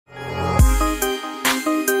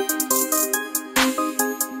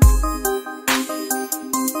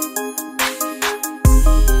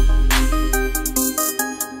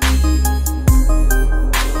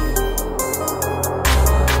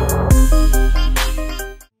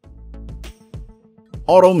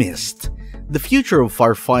Automist. The future of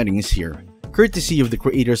firefighting is here, courtesy of the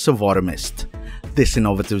creators of Automist. This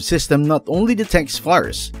innovative system not only detects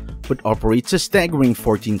fires, but operates a staggering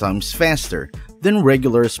 14 times faster than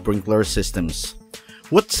regular sprinkler systems.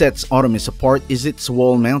 What sets Automist apart is its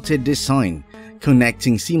wall-mounted design,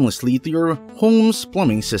 connecting seamlessly to your home's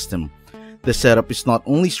plumbing system. The setup is not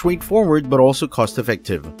only straightforward but also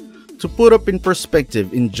cost-effective. To put up in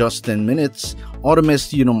perspective, in just 10 minutes,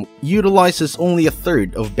 Automist utilizes only a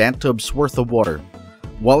third of bathtub's worth of water,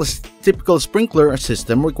 while a typical sprinkler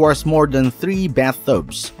system requires more than 3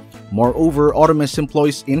 bathtubs. Moreover, Automist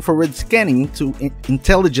employs infrared scanning to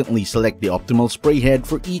intelligently select the optimal spray head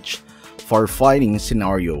for each firefighting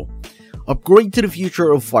scenario. Upgrade to the future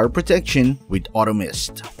of fire protection with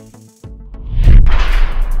Automist.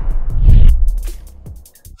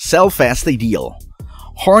 Sellfast Ideal.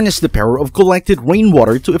 Harness the power of collected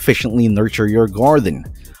rainwater to efficiently nurture your garden.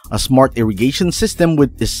 A smart irrigation system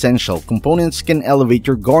with essential components can elevate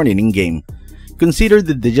your gardening game. Consider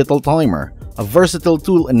the digital timer, a versatile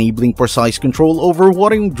tool enabling precise control over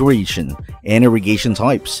watering duration and irrigation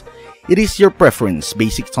types. It is your preference.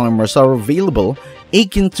 Basic timers are available,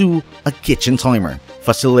 akin to a kitchen timer,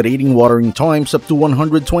 facilitating watering times up to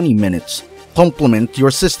 120 minutes. Complement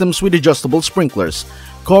your systems with adjustable sprinklers,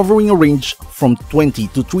 covering a range from 20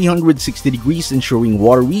 to 360 degrees, ensuring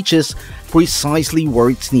water reaches precisely where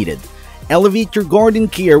it's needed. Elevate your garden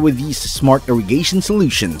care with these smart irrigation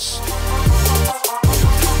solutions.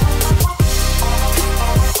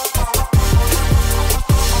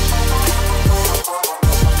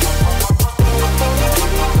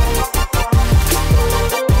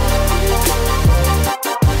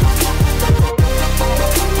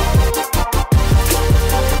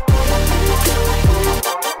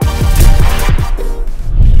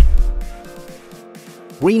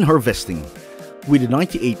 Rain harvesting. With a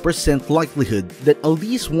 98% likelihood that at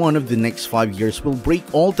least one of the next 5 years will break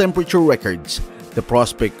all temperature records, the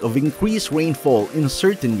prospect of increased rainfall in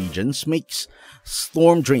certain regions makes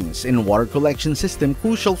storm drains and water collection system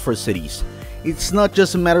crucial for cities. It's not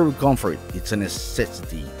just a matter of comfort, it's a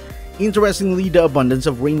necessity. Interestingly, the abundance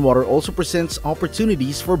of rainwater also presents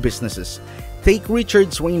opportunities for businesses. Take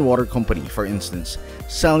Richard's Rainwater Company, for instance,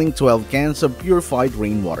 selling 12 cans of purified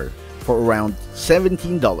rainwater for around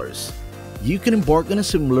 $17. You can embark on a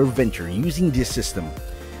similar venture using this system.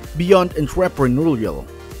 Beyond entrepreneurial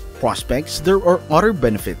prospects, there are other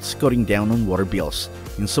benefits: cutting down on water bills.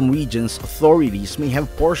 In some regions, authorities may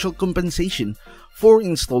have partial compensation for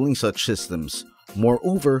installing such systems.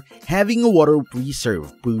 Moreover, having a water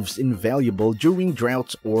reserve proves invaluable during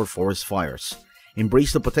droughts or forest fires.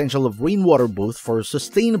 Embrace the potential of rainwater both for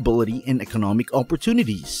sustainability and economic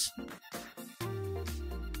opportunities.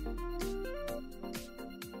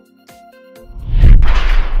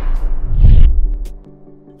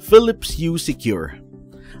 Philips Hue Secure.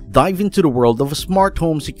 Dive into the world of smart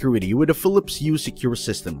home security with the Philips Hue Secure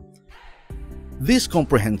system. This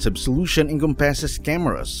comprehensive solution encompasses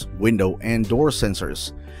cameras, window and door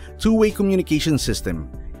sensors, two-way communication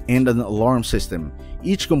system, and an alarm system.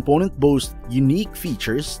 Each component boasts unique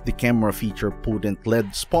features. The camera features potent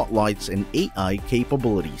LED spotlights and AI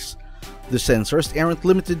capabilities. The sensors aren't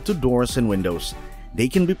limited to doors and windows. They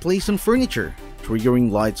can be placed on furniture,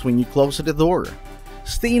 triggering lights when you close the door.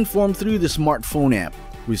 Stay informed through the smartphone app,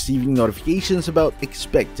 receiving notifications about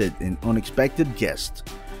expected and unexpected guests.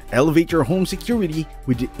 Elevate your home security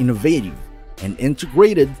with the innovative and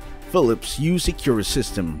integrated Philips Hue Secure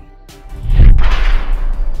system.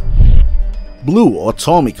 Bluu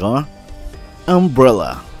Automica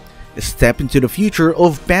Umbrella. Step into the future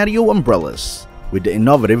of patio umbrellas with the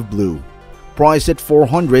innovative Bluu. Priced at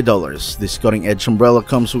 $400, this cutting-edge umbrella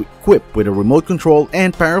comes equipped with a remote control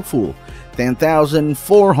and powerful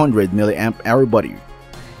 10,400 mAh battery.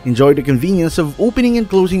 Enjoy the convenience of opening and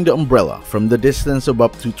closing the umbrella from the distance of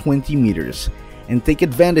up to 20 meters and take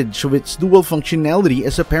advantage of its dual functionality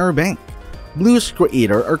as a power bank. Bluu's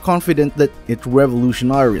creators are confident that it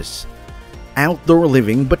revolutionizes outdoor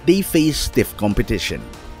living, but they face stiff competition.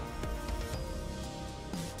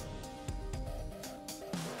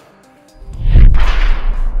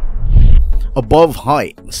 Above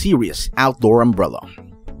Height Series Outdoor Umbrella.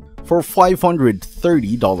 For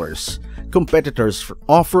 $530, competitors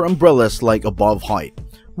offer umbrellas like Above Height,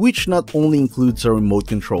 which not only includes a remote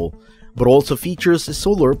control, but also features a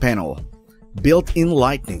solar panel, built-in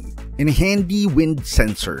lighting, and a handy wind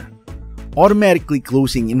sensor, automatically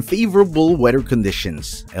closing in favorable weather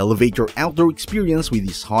conditions. Elevate your outdoor experience with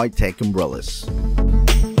these high-tech umbrellas.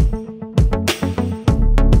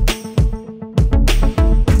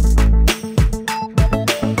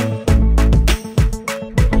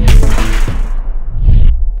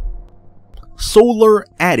 Solar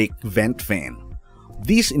Attic Vent Fan.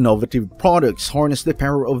 These innovative products harness the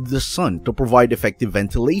power of the sun to provide effective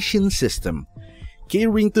ventilation system,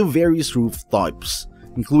 catering to various roof types,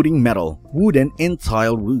 including metal, wooden, and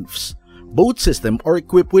tile roofs. Both systems are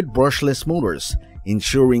equipped with brushless motors,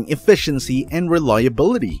 ensuring efficiency and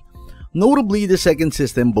reliability. Notably, the second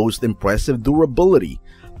system boasts impressive durability,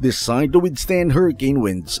 designed to withstand hurricane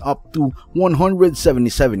winds up to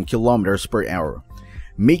 177 km per hour,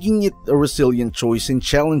 making it a resilient choice in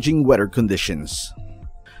challenging weather conditions.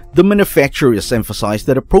 The manufacturers emphasize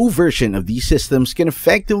that a Pro version of these systems can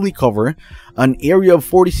effectively cover an area of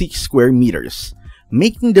 46 square meters,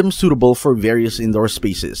 making them suitable for various indoor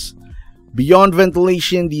spaces. Beyond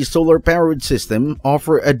ventilation, these solar-powered systems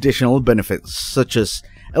offer additional benefits such as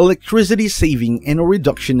electricity saving and a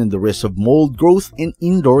reduction in the risk of mold growth in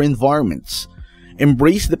indoor environments.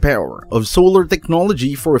 Embrace the power of solar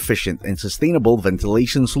technology for efficient and sustainable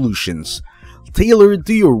ventilation solutions, tailored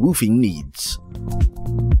to your roofing needs.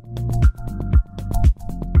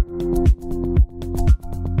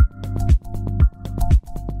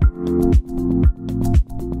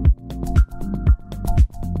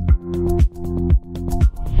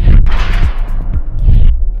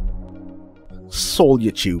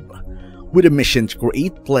 Solatube. With a mission to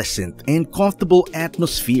create pleasant and comfortable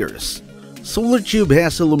atmospheres, Solatube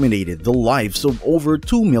has illuminated the lives of over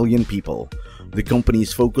 2 million people. The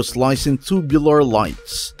company's focus lies in tubular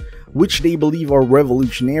lights, which they believe are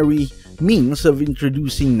revolutionary means of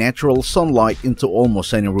introducing natural sunlight into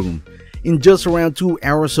almost any room. In just around 2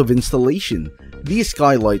 hours of installation, these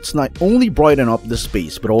skylights not only brighten up the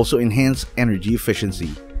space but also enhance energy efficiency.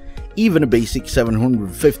 Even a basic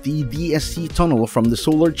 750 DSC tunnel from the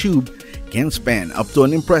Solatube can span up to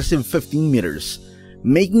an impressive 15 meters,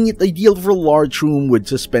 making it ideal for a large room with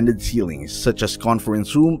suspended ceilings such as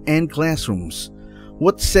conference room and classrooms.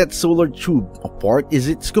 What sets Solatube apart is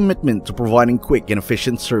its commitment to providing quick and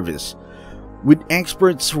efficient service. With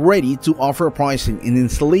experts ready to offer pricing and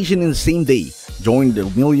installation in the same day, join the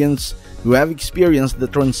millions who have experienced the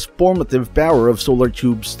transformative power of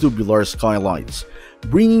Solatube's tubular skylights,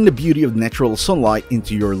 bringing the beauty of natural sunlight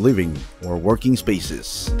into your living or working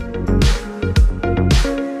spaces.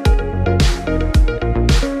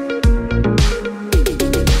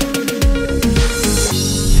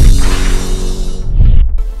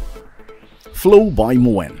 Flow by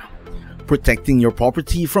Moen. Protecting your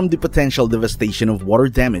property from the potential devastation of water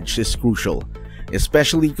damage is crucial,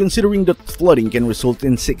 especially considering that flooding can result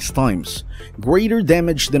in 6 times greater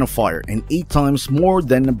damage than a fire and 8 times more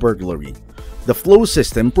than a burglary. The flow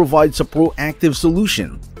system provides a proactive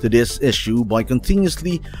solution to this issue by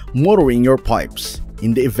continuously monitoring your pipes.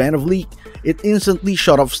 In the event of leak, it instantly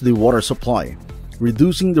shutoffs the water supply,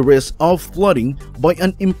 reducing the risk of flooding by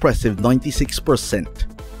an impressive 96%.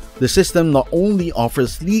 The system not only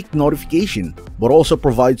offers leak notification, but also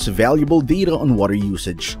provides valuable data on water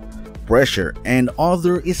usage, pressure, and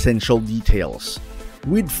other essential details.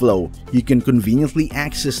 With Flow, you can conveniently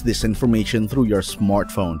access this information through your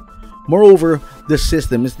smartphone. Moreover, the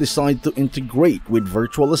system is designed to integrate with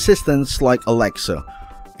virtual assistants like Alexa,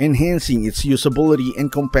 enhancing its usability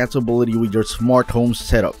and compatibility with your smart home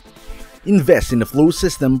setup. Invest in the Flow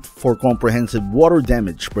system for comprehensive water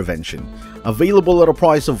damage prevention, available at a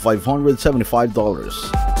price of $575.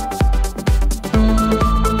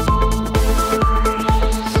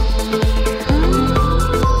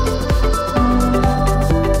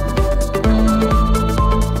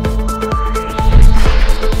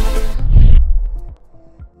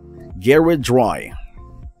 GaraDry.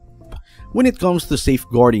 When it comes to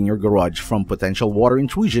safeguarding your garage from potential water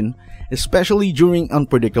intrusion, especially during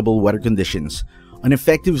unpredictable weather conditions, an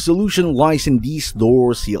effective solution lies in these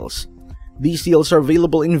door seals. These seals are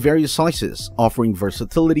available in various sizes, offering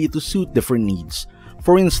versatility to suit different needs.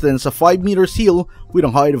 For instance, a 5-meter seal with a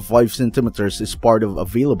height of 5 cm is part of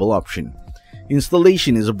available option.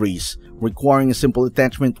 Installation is a breeze, requiring a simple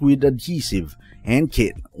attachment with adhesive and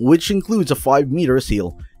kit, which includes a 5-meter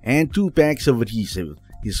seal and 2 packs of adhesive.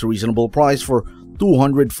 Is a reasonable price for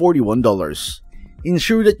 $241.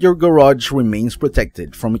 Ensure that your garage remains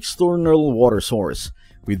protected from external water source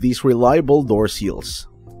with these reliable door seals.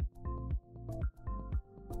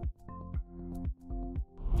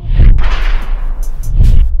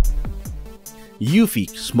 Eufy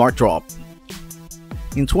Smart Drop.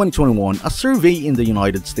 In 2021, a survey in the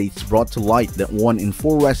United States brought to light that 1 in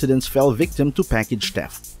 4 residents fell victim to package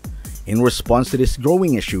theft. In response to this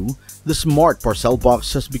growing issue, the smart parcel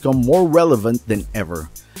box has become more relevant than ever.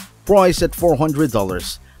 Priced at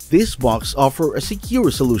 $400, this box offers a secure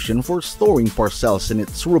solution for storing parcels in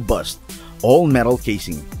its robust, all-metal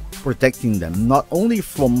casing. protecting them not only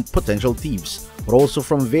from potential thieves, but also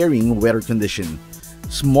from varying weather conditions.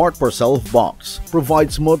 Smart Parcel Box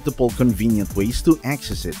provides multiple convenient ways to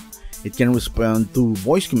access it. It can respond to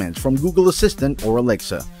voice commands from Google Assistant or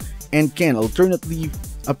Alexa, and can alternately,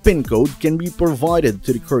 a PIN code can be provided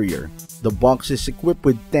to the courier. The box is equipped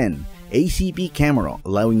with 10 ACP camera,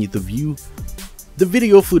 allowing you to view the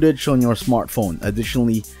video footage on your smartphone.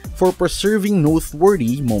 Additionally, for preserving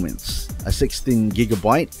noteworthy moments, a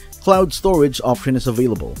 16GB cloud storage option is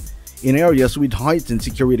available. In areas with heightened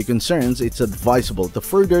security concerns, it's advisable to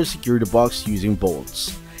further secure the box using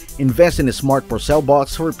bolts. Invest in a Smart Parcel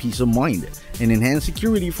Box for peace of mind and enhanced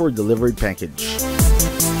security for delivered package.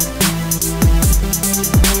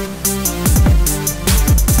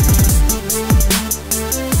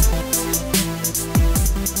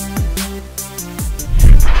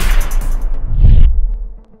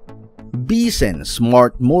 BEASEN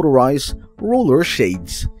Smart Motorized Roller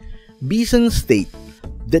Shades. BEASEN state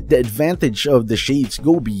that the advantage of the shades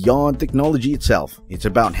go beyond technology itself. It's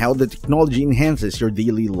about how the technology enhances your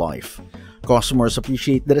daily life. Customers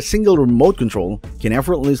appreciate that a single remote control can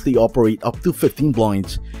effortlessly operate up to 15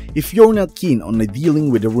 blinds. If you're not keen on dealing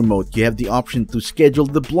with a remote, you have the option to schedule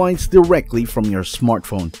the blinds directly from your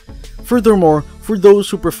smartphone. Furthermore, for those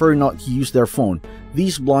who prefer not to use their phone,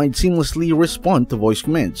 these blinds seamlessly respond to voice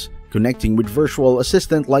commands, connecting with virtual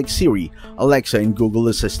assistant like Siri, Alexa, and Google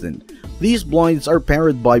Assistant. These blinds are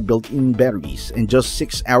powered by built-in batteries, and just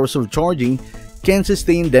 6 hours of charging can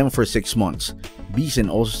sustain them for 6 months. BEASEN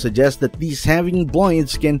also suggests that these hanging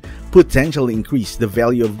blinds can potentially increase the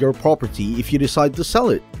value of your property if you decide to sell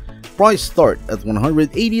it. Price start at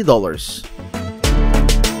 $180.